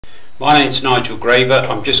My name is Nigel Graver.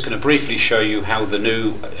 I'm just going to briefly show you how the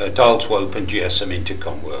new Dial2Open GSM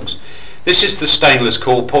Intercom works. This is the stainless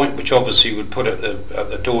call point, which obviously you would put at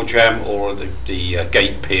the door jamb or the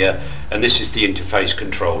gate pier, and this is the interface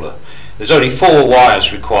controller. There's only 4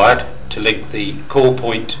 wires required to link the call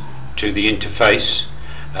point to the interface,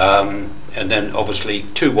 and then obviously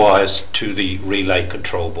 2 wires to the relay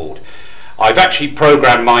control board. I've actually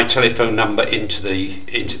programmed my telephone number into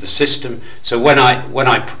the system, so when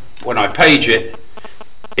I page it,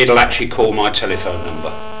 it'll actually call my telephone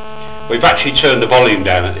number. We've actually turned the volume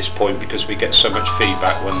down at this point because we get so much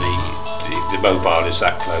feedback when the mobile is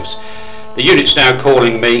that close. The unit's now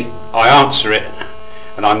calling me, I answer it,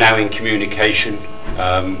 and I'm now in communication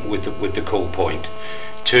with the call point.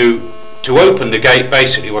 To open the gate,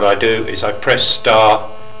 basically what I do is I press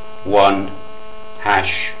 *1#,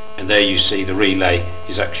 and there you see the relay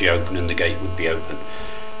is actually open and the gate would be open.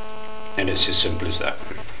 And it's as simple as that.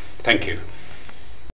 Thank you.